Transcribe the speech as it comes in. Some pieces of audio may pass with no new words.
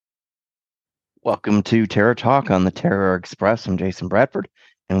Welcome to Terror Talk on the Terror Express. I'm Jason Bradford,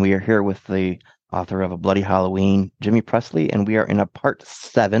 and we are here with the author of A Bloody Halloween, Jimmy Pressley, and we are in a part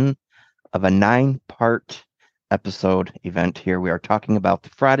 7 of a 9-part episode event here. We are talking about the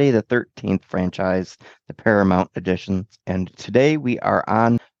Friday the 13th franchise, the Paramount editions, and today we are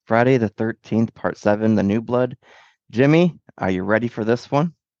on Friday the 13th, part 7, The New Blood. Jimmy, are you ready for this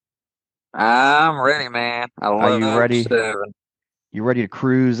one? I'm ready, man. I Are you love ready? Seven. You ready to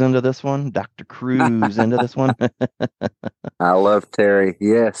cruise into this one? Dr. Cruise into this one? I love Terry.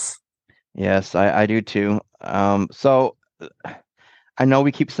 Yes. Yes, I do too. So I know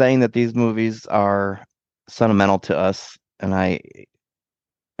we keep saying that these movies are sentimental to us, and I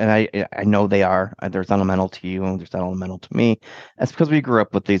know they are. They're sentimental to you, and they're sentimental to me. That's because we grew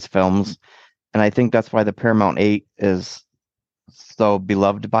up with these films, and I think that's why the Paramount 8 is so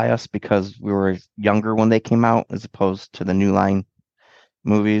beloved by us because we were younger when they came out, as opposed to the New Line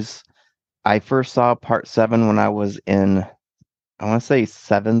movies. I first saw Part 7 when I was in, I want to say,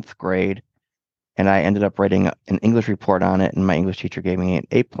 seventh grade, and I ended up writing an English report on it, and my English teacher gave me an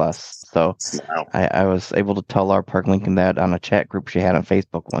A plus. So Wow. I was able to tell Laura Park Lincoln that on a chat group she had on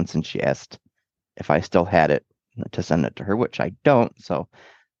Facebook once, and she asked if I still had it to send it to her, which I don't. So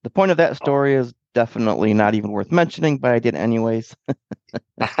the point of that story is definitely not even worth mentioning, but I did anyways.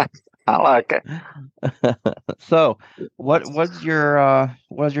 I like it. So what was your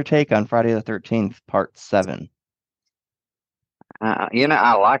take on Friday the 13th, part 7?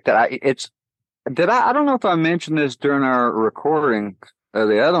 I like that. I don't know if I mentioned this during our recording of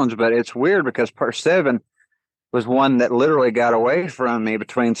the other ones, but it's weird because part seven was one that literally got away from me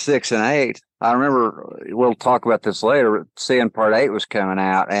between six and eight. I remember we'll talk about this later. Seeing part eight was coming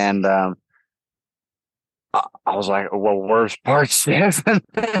out, and I was like, "Well, where's part seven?"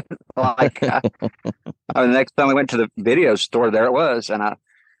 like, the next time we went to the video store, there it was, and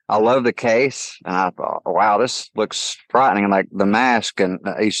I love the case, and I thought, wow, this looks frightening, like the mask, and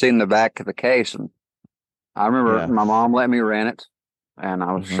you seen the back of the case, and I remember my Yes. mom let me rent it, and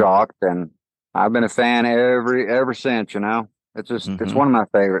I was Hmm. shocked, and I've been a fan ever since. It's Hmm. one of my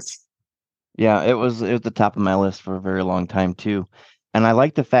favorites. Yeah, it was the top of my list for a very long time too. And I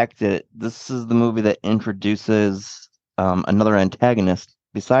like the fact that this is the movie that introduces another antagonist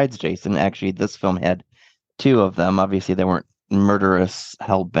besides Jason. Actually, this film had two of them. Obviously, they weren't murderous,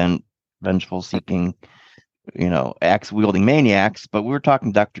 hell-bent, vengeful seeking, axe wielding maniacs, but we were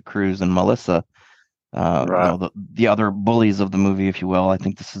talking Dr. Cruz and Melissa, Right. the other bullies of the movie, if you will. I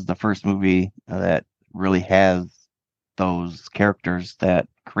think this is the first movie that really has those characters that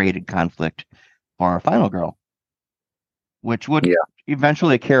created conflict for our final girl, which would Yeah.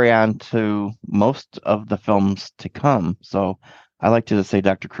 eventually carry on to most of the films to come. So I like to say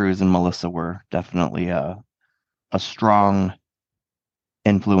Dr. Cruz and Melissa were definitely a strong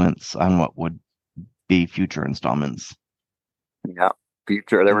influence on what would be future installments. Yeah.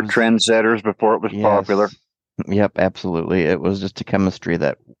 Future. They It were was, trendsetters before it was popular. yes, yep, absolutely. It was just a chemistry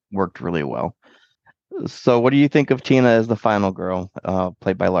that worked really well. So, what do you think of Tina as the final girl,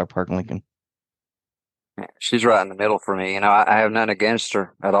 played by Laura Park Lincoln? She's right in the middle for me. I have nothing against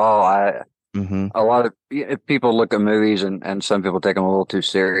her at all. Hmm. A lot of people look at movies and some people take them a little too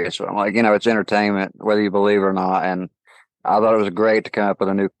serious. But I'm like, it's entertainment, whether you believe it or not. And I thought it was great to come up with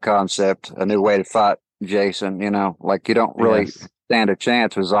a new concept, a new way to fight Jason. Like you don't really Yes. stand a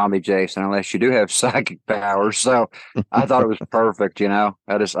chance with zombie Jason unless you do have psychic powers. So I thought it was perfect.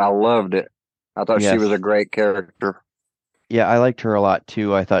 I loved it. I thought she was a Yes. great character. Yeah, I liked her a lot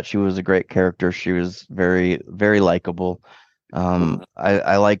too. I thought she was a great character. She was very, very likable.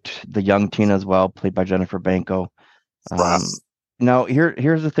 I liked the young Tina as well, played by Jennifer Banco. Right. Um, Now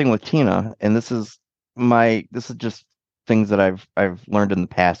here's the thing with Tina, and this is just things that I've learned in the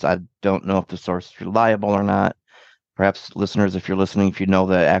past. I don't know if the source is reliable or not. Perhaps listeners, if you're listening, if you know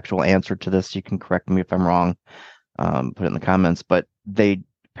the actual answer to this, you can correct me if I'm wrong. Put it in the comments. But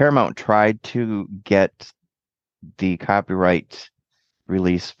Paramount tried to get the copyright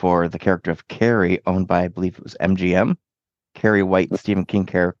release for the character of Carrie, owned by, I believe it was MGM, Carrie White, Stephen King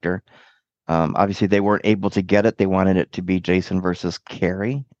character. Obviously, they weren't able to get it. They wanted it to be Jason versus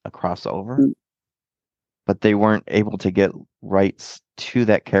Carrie, a crossover, but they weren't able to get rights to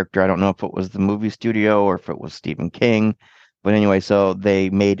that character. I don't know if it was the movie studio or if it was Stephen King, but anyway, so they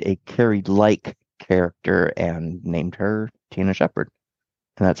made a Carrie-like character and named her Tina Shepard,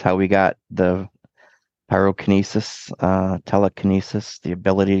 and that's how we got the pyrokinesis, telekinesis, the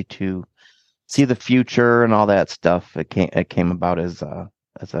ability to see the future and all that stuff. It came about as a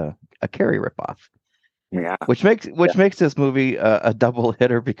Carrie ripoff, Yeah. which makes this movie a double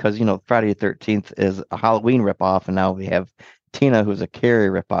hitter because Friday the 13th is a Halloween ripoff, and now we have Tina, who's a Carrie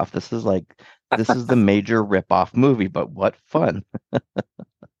ripoff. This is like this is the major rip-off movie, but what fun.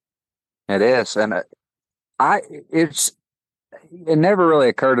 It is, and I it's it never really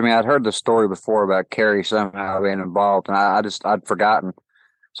occurred to me. I'd heard the story before about Carrie somehow being involved, and I'd forgotten,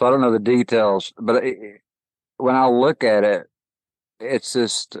 so I don't know the details. But when I look at it, it's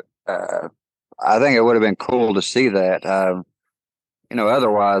just I think it would have been cool to see that.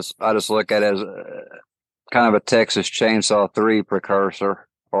 Otherwise, I just look at it as kind of a Texas Chainsaw 3 precursor,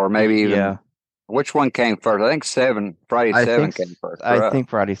 or maybe even Yeah, which one came first? I think Friday I 7 think came first I for us. think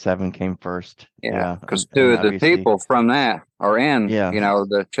Friday 7 came first. Yeah, Yeah, because two and of the obviously, people from that are in, yeah,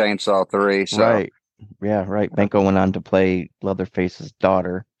 the Chainsaw 3. So, right. Yeah, right. Benko went on to play Leatherface's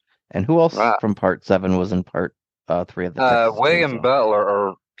daughter. And who else right. from part 7 was in part 3 of the Texas William Chainsaw? Butler,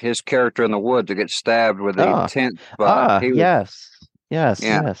 or his character in the woods that gets stabbed with the Ah, tent spot. He was, yes. Yes,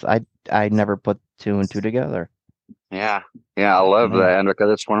 yeah, yes. I never put two and two together. yeah, yeah. I love Yeah, that, and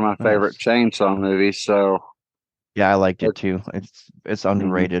because it's one of my favorite nice. Chainsaw movies. So, Yeah, I liked it it, too. It's mhm,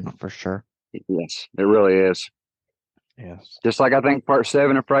 underrated for sure. yes, it really is. Yes. Just like I think part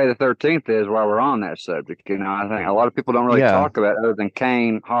 7 of Friday the 13th is, while we're on that subject. I think a lot of people don't really Yeah. talk about it other than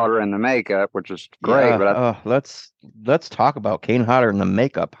Kane, Hodder, and the makeup, which is great. Yeah. But Let's talk about Kane Hodder and the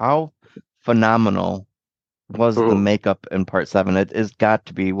makeup. How phenomenal was the ooh, makeup in part 7? It has got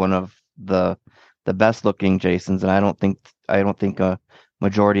to be one of the best looking Jasons, and I don't think a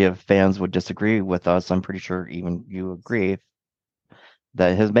majority of fans would disagree with us. I'm pretty sure even you agree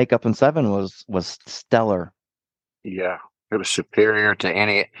that his makeup in 7 was stellar. yeah, it was superior to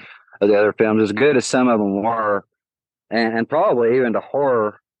any of the other films, as good as some of them were, and probably even to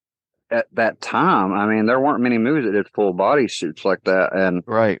horror at that time. I mean, there weren't many movies that did full body suits like that, and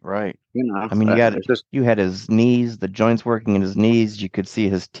Right, right. I mean, it's just you had his knees, the joints working in his knees. You could see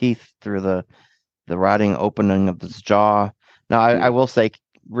his teeth through the rotting opening of his jaw. Now, I yeah, will say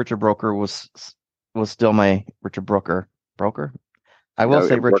Richard Broker was still my Richard Broker. Broker? I will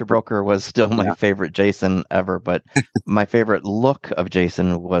say it Richard worked. Broker was still my Yeah, favorite Jason ever, but my favorite look of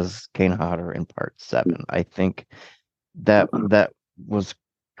Jason was Kane Hodder in part 7. I think that was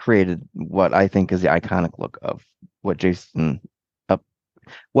created what I think is the iconic look of what Jason uh,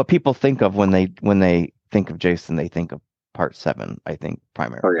 what people think of when they think of Jason, they think of part 7, I think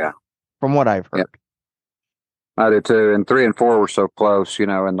oh primarily, yeah, from what I've yeah. heard. I do too. And 3 and 4 were so close, in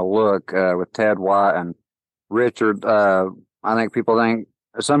the look with Ted White and Richard. I think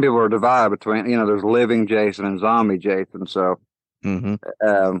some people are divided between, there's living Jason and zombie Jason. So Hmm.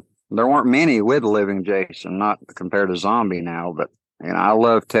 there weren't many with living Jason, not compared to zombie now. But I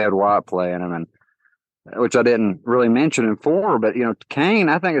love Ted White playing him, and which I didn't really mention in 4. But Kane,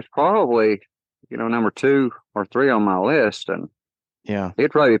 I think is probably number 2 or 3 on my list, and Yeah.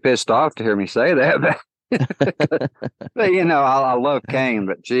 he'd probably be pissed off to hear me say that. But I love Kane,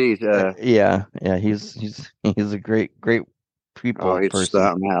 but geez, Yeah, yeah, he's a great oh, people he's person.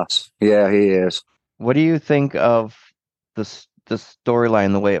 something else. Yeah, he is. What do you think of the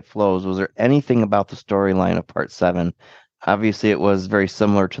storyline, the way it flows? Was there anything about the storyline of part 7? Obviously, it was very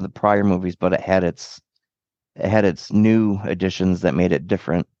similar to the prior movies, but it had its new additions that made it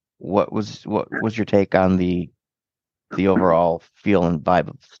different. What was your take on the overall feel and vibe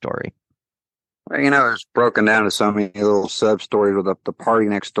of the story? Well, it's broken down to so many little sub stories with the party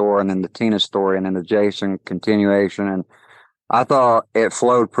next door, and then the Tina story, and then the Jason continuation. And I thought it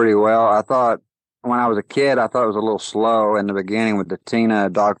flowed pretty well. I thought when I was a kid, I thought it was a little slow in the beginning with the Tina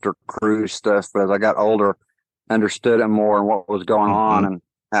Dr. Cruz stuff, but as I got older, understood it more and what was going Hmm. on and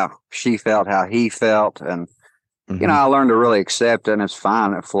how she felt, how he felt, and Hmm. I learned to really accept it, and it's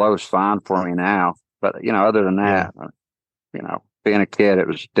fine. It flows fine for me now. But other than Yeah. that, being a kid, it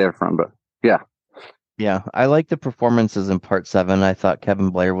was different. But yeah, Yeah, I like the performances in part 7. I thought Kevin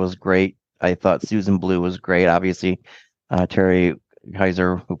Blair was great. I thought Susan Blue was great. Obviously, Terry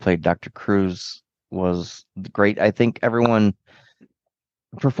Kaiser, who played Dr. Cruz, was great. I think everyone,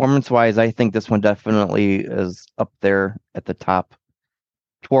 performance-wise, I think this one definitely is up there at the top,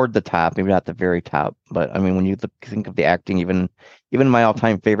 toward the top, maybe not the very top. But I mean, when you think of the acting, even my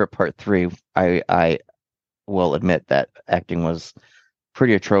all-time favorite part 3, I will admit that acting was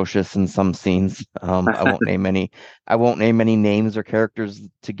pretty atrocious in some scenes. I won't name any. I won't name any names or characters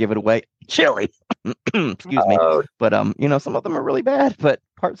to give it away. Chili, excuse me. uh, But some of them are really bad. But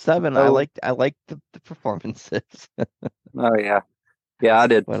part 7, I oh, liked. I liked the performances. oh yeah, yeah, I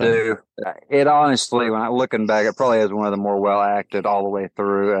did But too. It honestly, when I looking back, it probably is one of the more well acted all the way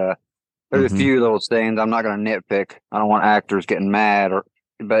through. There's a hmm few little things I'm not going to nitpick. I don't want actors getting mad,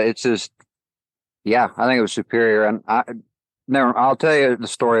 but it's just, yeah, I think it was superior. And Never. I'll tell you the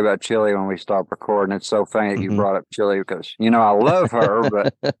story about Chili when we stop recording. It's so funny that you Hmm. brought up Chili because I love her,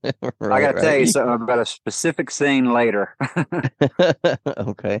 but I got Right, to tell you right. something about a specific scene later.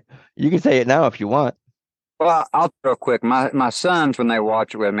 Okay. You can say it now if you want. Well, I'll real quick. My sons, when they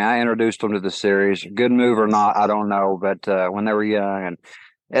watch it with me, I introduced them to the series. Good move or not, I don't know, but when they were young, and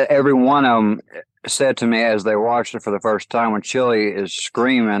every one of them said to me as they watched it for the first time, when Chili is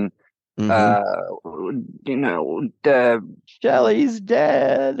screaming, Hmm. uh, Shelly's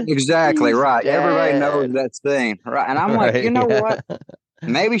dead. exactly He's right. Everybody knows dead. that scene, right? And I'm like, you Right, know yeah. what?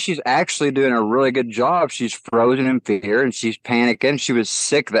 Maybe she's actually doing a really good job. She's frozen in fear and she's panicking. She was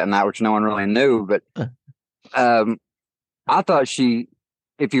sick that night, which no one really knew, but um, I thought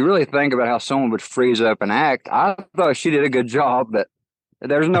if you really think about how someone would freeze up and act, I thought she did a good job, but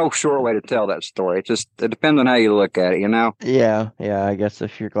there's no short way to tell that story. It depends on how you look at it. Yeah, yeah, I guess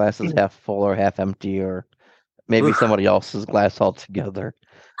if your glass is half full or half empty, or maybe somebody else's glass altogether.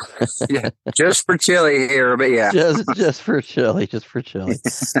 Yeah, just for Chili here, but yeah. Just for chili, just for chili.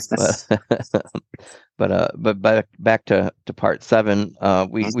 But but back to part seven.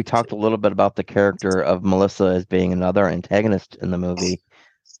 We talked a little bit about the character of Melissa as being another antagonist in the movie.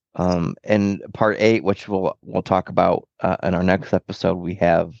 In part eight, which we'll talk about in our next episode, we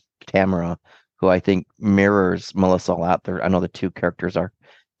have Tamara, who I think mirrors Melissa a lot. There, I know the two characters are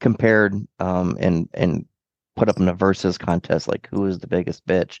compared and put up in a versus contest, like who is the biggest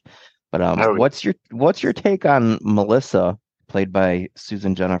bitch. But Oh, what's your take on Melissa, played by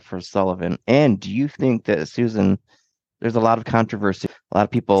Susan Jennifer Sullivan? And do you think that Susan? There's a lot of controversy. A lot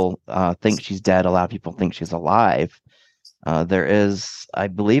of people think she's dead. A lot of people think she's alive. There is, I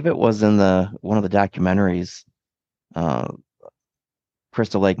believe it was in the one of the documentaries, uh,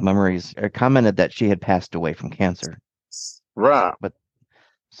 Crystal Lake Memories, commented that she had passed away from cancer. right. But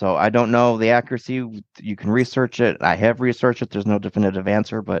so I don't know the accuracy. You can research it. I have researched it. There's no definitive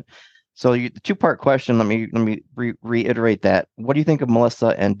answer, but so the two-part question. Let me reiterate that. What do you think of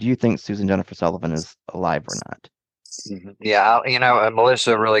Melissa, and do you think Susan Jennifer Sullivan is alive or not? Mhm. Yeah,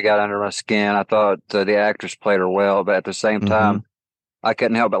 Melissa really got under my skin. I thought the actress played her well, but at the same Mm-hmm. time, I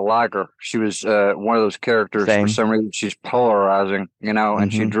couldn't help but like her. She was one of those characters. For Same. some reason, she's polarizing,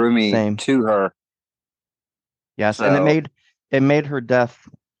 and she Mm-hmm. drew me Same. to her. Yes, and it So, made her death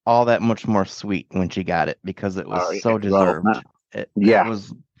all that much more sweet when she got it because it was yeah, so well, deserved. It yeah,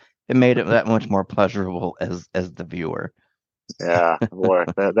 was it made it that much more pleasurable as the viewer. yeah, boy,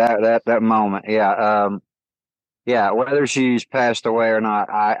 that moment, yeah, yeah. Whether she's passed away or not,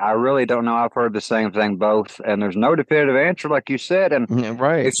 I really don't know. I've heard the same thing both, and there's no definitive answer, like you said. And Yeah,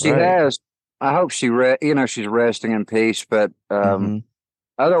 right, if she right. has, I hope she's resting in peace. But Hmm.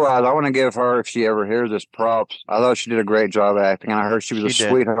 otherwise, I want to give her, if she ever hears this, props. I thought she did a great job acting, and I heard she was a She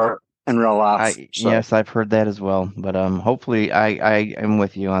did. sweetheart in real life. So, Yes, I've heard that as well. But hopefully I am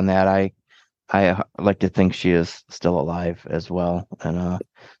with you on that. I like to think she is still alive as well, and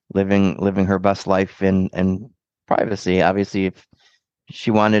living her best life in privacy. Obviously, if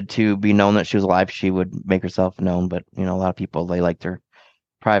she wanted to be known that she was alive, she would make herself known. But a lot of people, they like their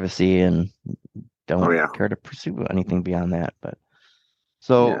privacy and oh don't yeah, care to pursue anything beyond that. But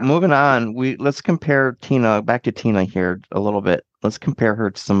so yeah. moving on, let's compare Tina back to Tina here a little bit. Let's compare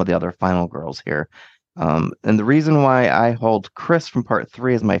her to some of the other final girls here. And the reason why I hold Chris from part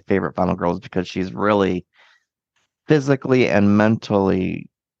three as my favorite final girl is because she's really physically and mentally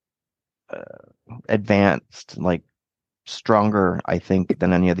uh, advanced, like stronger, I think,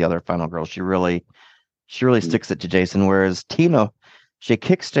 than any of the other final girls. She really sticks it to Jason. Whereas Tina, she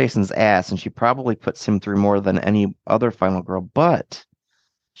kicks Jason's ass and she probably puts him through more than any other final girl, but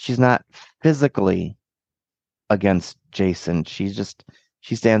she's not physically against Jason. She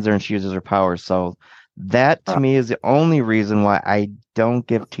stands there and she uses her powers. So that to me is the only reason why I don't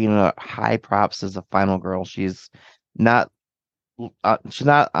give Tina high props as a final girl. Not she's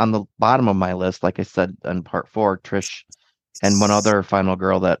not on the bottom of my list, like I said in part four. Trish and one other final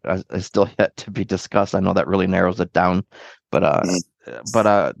girl that is still yet to be discussed. I know that really narrows it down, but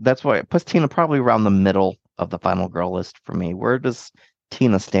that's why it puts Tina probably around the middle of the final girl list for me. Where does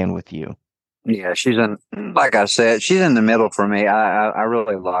Tina stand with you? Yeah, like I said, she's in the middle for me. I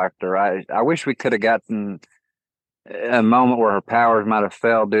really liked her. I wish we could have gotten a moment where her powers might have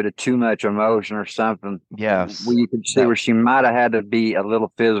failed due to too much emotion or something. Where Yes, you could see that where she might have had to be a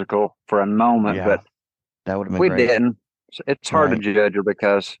little physical for a moment, yeah, but that would have been we great. didn't. It's hard to Right, judge her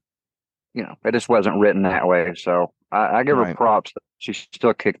because, it just wasn't written that way. So I give her right. props. She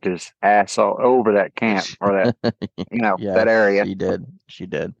still kicked his ass all over that camp or that Yes, area. she did. She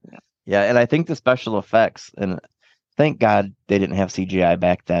did. Yeah, and I think the special effects, and thank God they didn't have CGI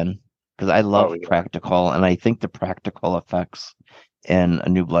back then, because I Oh love yeah. practical, and I think the practical effects in A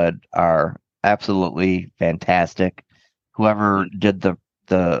New Blood are absolutely fantastic. Whoever Mm, did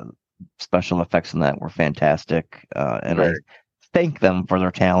the special effects in that were fantastic, and I very. thank them for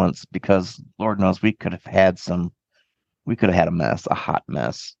their talents because Lord knows we could have had a mess, a hot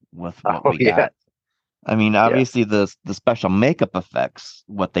mess with what Oh we yeah. got. I mean, Yeah. obviously the special makeup effects,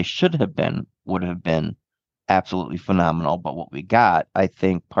 what they should have been, would have been absolutely phenomenal. But what we got, I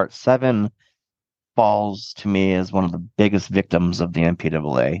think part seven falls to me as one of the biggest victims of the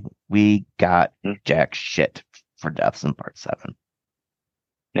MPAA. We got Mm, jack shit for deaths in part seven.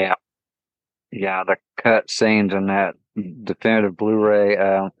 yeah. Yeah. The cut scenes in that definitive Blu-ray,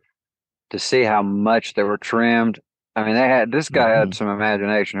 to see how much they were trimmed. I mean, this guy Hmm. had some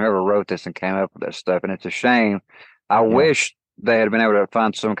imagination, whoever wrote this and came up with this stuff, and it's a shame. I Yeah. wish they had been able to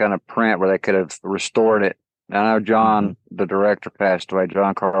find some kind of print where they could have restored it. I know Hmm. John, the director, passed away,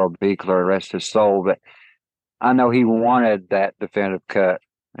 John Carl Beekler, rest his soul, but I know he wanted that definitive cut.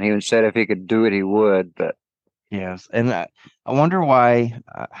 And he even said if he could do it, he would. But Yes. And I wonder why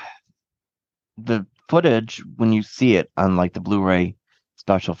the footage, when you see it on like the Blu-ray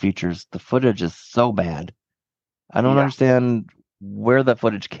special features, the footage is so bad. I don't yeah, understand where the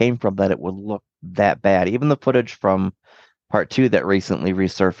footage came from that it would look that bad. Even the footage from part two that recently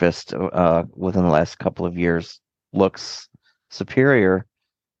resurfaced within the last couple of years looks superior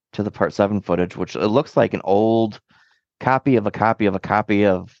to the part seven footage, which it looks like an old copy of a copy of a copy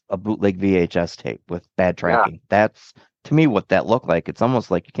of a bootleg VHS tape with bad yeah. tracking. That's to me what that looked like. It's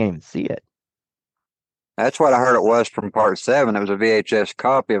almost like you can't even see it. That's what I heard it was from part seven. It was a VHS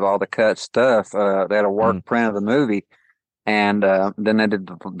copy of all the cut stuff. They had a work Mm, print of the movie. And then they did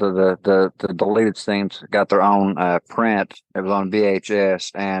the deleted scenes, got their own print. It was on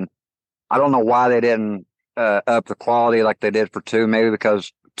VHS, and I don't know why they didn't up the quality like they did for two. Maybe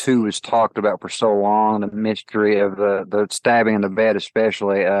because two was talked about for so long, the mystery of the stabbing in the bed,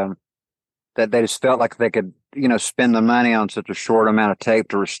 especially, that they just felt like they could, spend the money on such a short amount of tape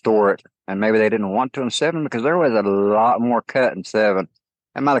to restore it, and maybe they didn't want to in seven because there was a lot more cut in seven.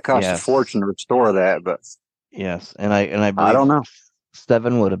 It might have cost a fortune yes. to restore that, but Yes. And I I don't believe know.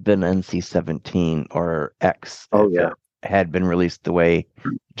 seven would have been NC-17 or X Oh if yeah. it had been released the way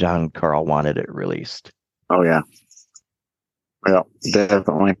John Carl wanted it released. Oh yeah. Yeah,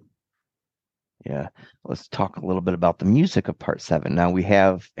 definitely. Yeah. Let's talk a little bit about the music of part seven. Now we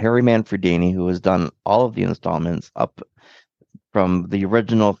have Harry Manfredini, who has done all of the installments up from the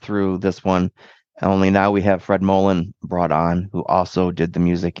original through this one. Only now we have Fred Mullen brought on, who also did the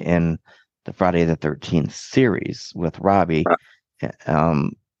music in the Friday the 13th series with Robbie.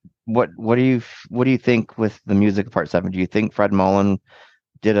 Um, what do you think with the music of part seven? Do you think Fred Mullen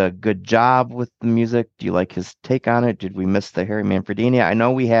did a good job with the music? Do you like his take on it? Did we miss the Harry Manfredini? I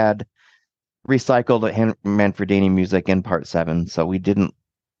know we had recycled Manfredini music in part seven, so we didn't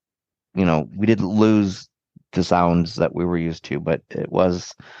lose the sounds that we were used to, but it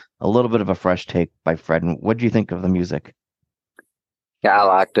was a little bit of a fresh take by Fred. What do you think of the music? Yeah, I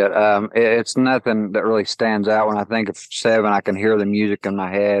liked it. It's nothing that really stands out when I think of seven. I can hear the music in my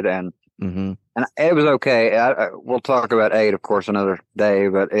head, and Hmm. and it was okay. We'll talk about eight, of course, another day.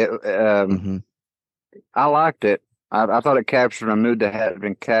 But Hmm. I liked it. I thought it captured a mood that hadn't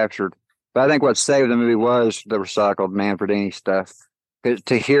been captured. But I think what saved the movie was the recycled Manfredini stuff. 'Cause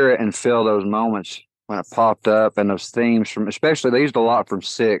to hear it and feel those moments when it popped up, and those themes from, especially they used a lot from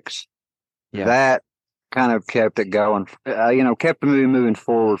six. Yeah. That kind of kept it going. Kept the movie moving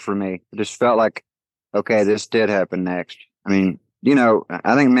forward for me. It just felt like, okay, this did happen next. I mean,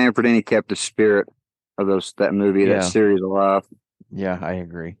 I think Manfredini kept the spirit of that movie, that Yeah. series alive. Yeah, I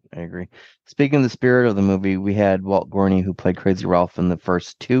agree. I agree. Speaking of the spirit of the movie, we had Walt Gorney, who played Crazy Ralph in the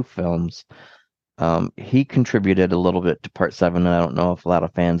first two films. He contributed a little bit to part seven, and I don't know if a lot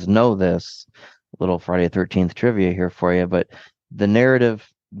of fans know this. Little Friday the 13th trivia here for you, but the narrator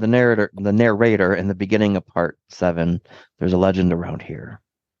in the beginning of part seven, there's a legend around here,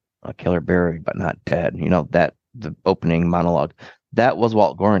 a killer buried but not dead. That the opening monologue, that was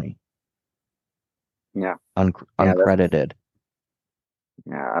Walt Gorney, Yeah, yeah, uncredited.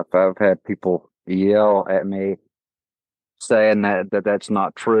 yeah. I've had people yell at me saying that that's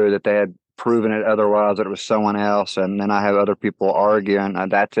not true, that they had proven it otherwise, that it was someone else, and then I have other people arguing,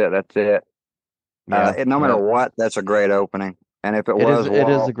 that's it, that's it. Yeah, No matter that what, that's a great opening. And if it it is. was It is a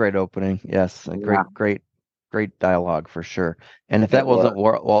Walt, great opening. Yes, a yeah, great dialogue for sure. And if that it wasn't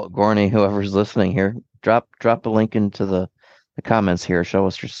was. Walt Gorney, whoever's listening here, drop a link into the comments here. Show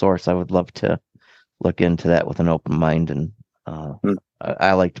us your source. I would love to look into that with an open mind. And uh, Mm,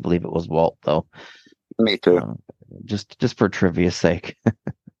 I like to believe it was Walt, though, me too. uh, just for trivia's sake.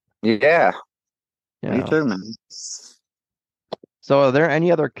 Yeah, me Yeah. too, man. So are there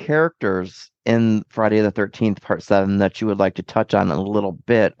any other characters in Friday the 13th Part 7 that you would like to touch on a little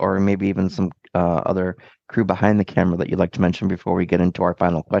bit, or maybe even some other crew behind the camera that you'd like to mention before we get into our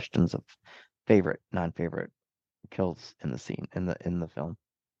final questions of favorite, non-favorite kills in the scene in the film?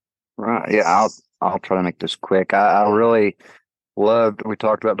 Right. Yeah, I'll try to make this quick. I really loved. We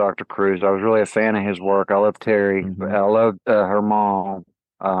talked about Dr. Cruz. I was really a fan of his work. I love Terry. Hmm. I loved her mom,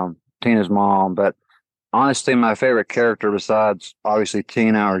 Tina's mom. But honestly, my favorite character besides obviously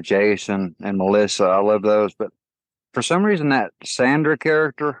Tina or Jason and Melissa, I love those. But for some reason, that Sandra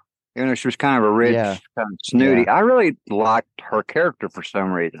character, even though she was kind of a Yeah, rich, kind of yeah, snooty, I really liked her character for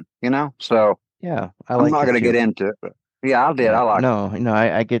some reason. So yeah. I I'm liked not her going to get too. into it, but yeah, I did. Yeah, I liked no, no,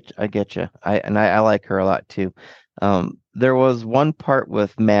 I get you. I like her a lot too. There was one part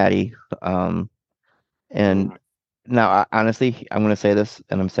with Maddie, and her. now honestly, I'm going to say this,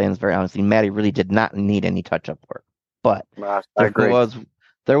 and I'm saying this very honestly. Maddie really did not need any touch-up work, but I there agree. was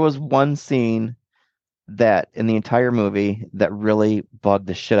there was one scene that in the entire movie that really bugged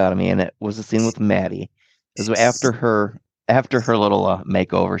the shit out of me, and it was the scene with Maddie. It was after her little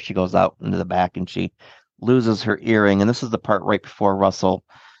makeover, she goes out into the back and she loses her earring, and this is the part right before Russell,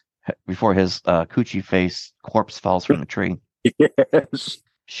 before his coochie face corpse falls from the tree. Yes.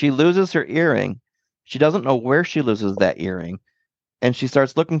 She loses her earring. She doesn't know where she loses that earring, and she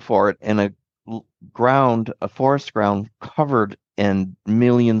starts looking for it in a forest ground covered in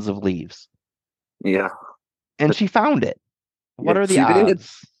millions of leaves, Yeah. and she found it. What are Yes, the you did.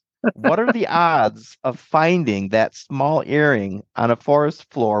 odds? What are the odds of finding that small earring on a forest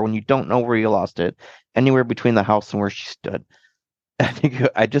floor when you don't know where you lost it, anywhere between the house and where she stood?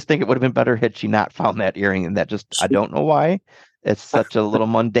 I just think it would have been better had she not found that earring, and that just I don't know why. It's such a little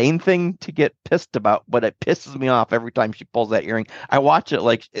mundane thing to get pissed about, but it pisses me off every time she pulls that earring. I watch it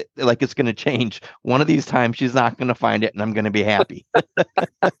like it's going to change. One of these times she's not going to find it, and I'm going to be happy.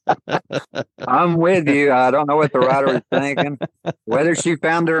 I'm with you. I don't know what the writer was thinking. Whether she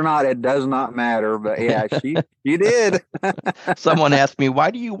found it or not, it does not matter. But yeah, she did. Someone asked me, "Why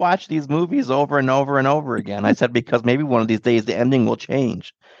do you watch these movies over and over and over again?" I said, "Because maybe one of these days the ending will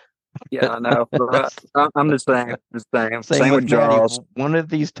change." Yeah, I know. Right. I'm the same. The same. Same Same with with Maddie. Jaws. One of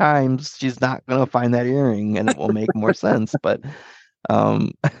these times she's not going to find that earring, and it will make more sense. But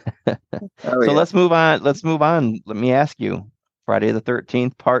um, Oh so yeah. let's move on. Let's move on. Let me ask you, Friday the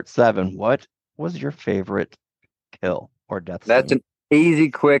 13th, Part 7. What was your favorite kill or death That's scene? an easy,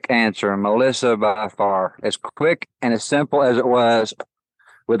 quick answer. Melissa by far. As quick and as simple as it was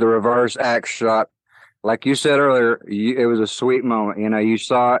with the reverse axe shot. Like you said earlier, it was a sweet moment. You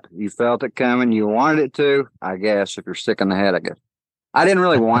saw it, you felt it coming, you wanted it to, I guess, if you're sick in the head, I guess. I didn't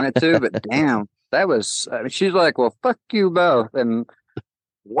really want it to, but damn, that was, I mean, she's like, well, fuck you both. And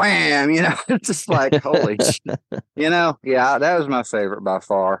wham, it's just like, holy shit. Yeah, that was my favorite by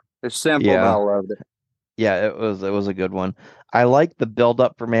far. It's simple, but I Yeah, loved it. yeah, it was a good one. I like the build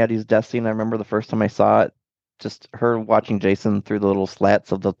up for Maddie's death scene. I remember the first time I saw it, just her watching Jason through the little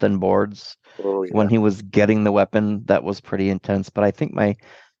slats of the thin boards Oh, when yeah. he was getting the weapon. That was pretty intense. But I think my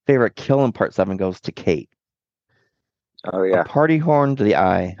favorite kill in Part 7 goes to Kate. Oh, A yeah. party horn to the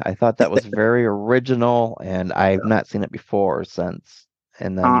eye. I thought that was very original, and I've not seen it before or since.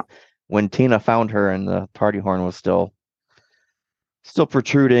 And Uh, then when Tina found her and the party horn was still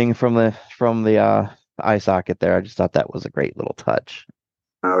protruding from the eye socket there, I just thought that was a great little touch.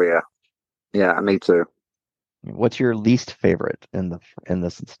 oh, yeah. Yeah, me too. What's your least favorite in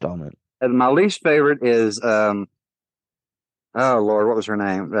this installment? And my least favorite is, oh, Lord, what was her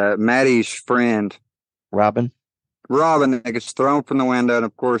name? Maddie's friend. Robin? Robin that gets thrown from the window. And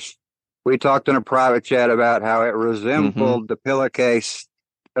of course, we talked in a private chat about how it Mm-hmm. resembled the pillowcase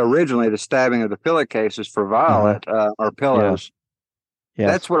originally, the stabbing of the pillowcases for Uh-huh. Violet, or Yeah. pillows.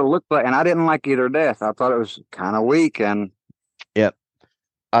 That's Yes. what it looked like. And I didn't like either death. I thought it was kind of weak. And, Yep.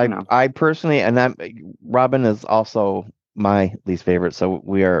 you I know, I personally, and I'm Robin is also my least favorite, so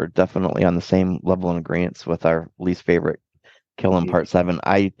we are definitely on the same level in agreement with our least favorite kill in Part 7.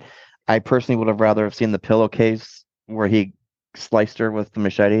 I personally would have rather have seen the pillowcase where he sliced her with the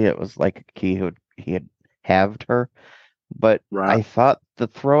machete. It was like he had halved her. But right. I thought the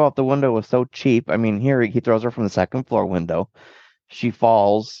throw out the window was so cheap. I mean, here he throws her from the second floor window. She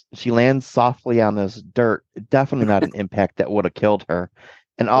falls. She lands softly on this dirt. Definitely not an impact that would have killed her.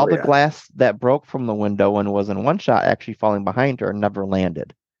 And all Oh, the yeah. glass that broke from the window and was in one shot actually falling behind her never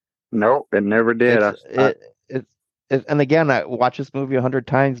landed. Nope, it never did. It's and again, I watch this movie 100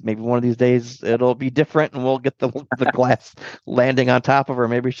 times. Maybe one of these days it'll be different, and we'll get the glass landing on top of her.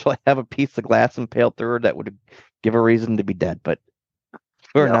 Maybe she'll have a piece of glass impaled through her that would give her reason to be dead. But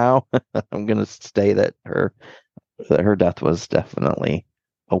for Yep. now. I'm gonna stay that her death was definitely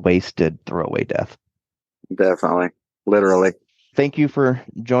a wasted throwaway death. Definitely. Literally. Thank you for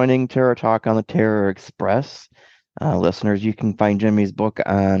joining Terror Talk on the Terror Express. Listeners, you can find Jimmy's book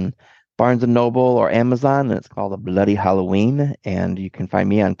on Barnes& and Noble or Amazon. It's called A Bloody Halloween. And you can find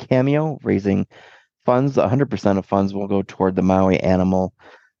me on Cameo, raising funds. 100% of funds will go toward the Maui Animal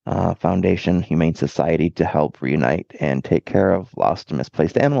Foundation Humane Society to help reunite and take care of lost and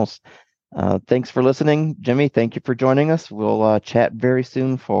misplaced animals. Thanks for listening. Jimmy, thank you for joining us. We'll chat very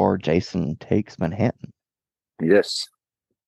soon for Jason Takes Manhattan. Yes.